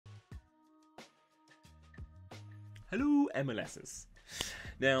Hello MLSers.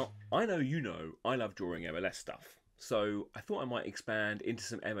 Now, I know I love drawing MLS stuff, so I thought I might expand into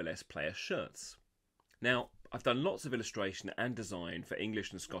some MLS player shirts. Now, I've done lots of illustration and design for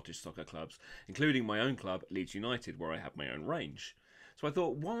English and Scottish soccer clubs, including my own club, Leeds United, where I have my own range. So I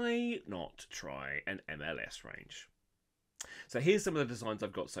thought, why not try an MLS range? So here's some of the designs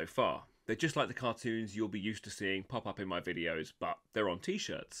I've got so far. They're just like the cartoons you'll be used to seeing pop up in my videos, but they're on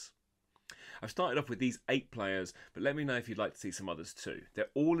t-shirts. I've started off with these 8 players, but let me know if you'd like to see some others too. They're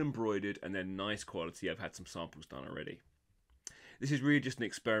all embroidered and they're nice quality. I've had some samples done already. This is really just an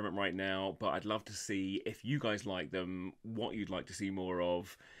experiment right now, but I'd love to see if you guys like them, what you'd like to see more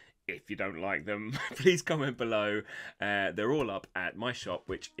of. If you don't like them, please comment below. They're all up at my shop,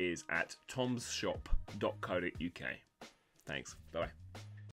 which is at tomsshop.co.uk. Thanks. Bye-bye.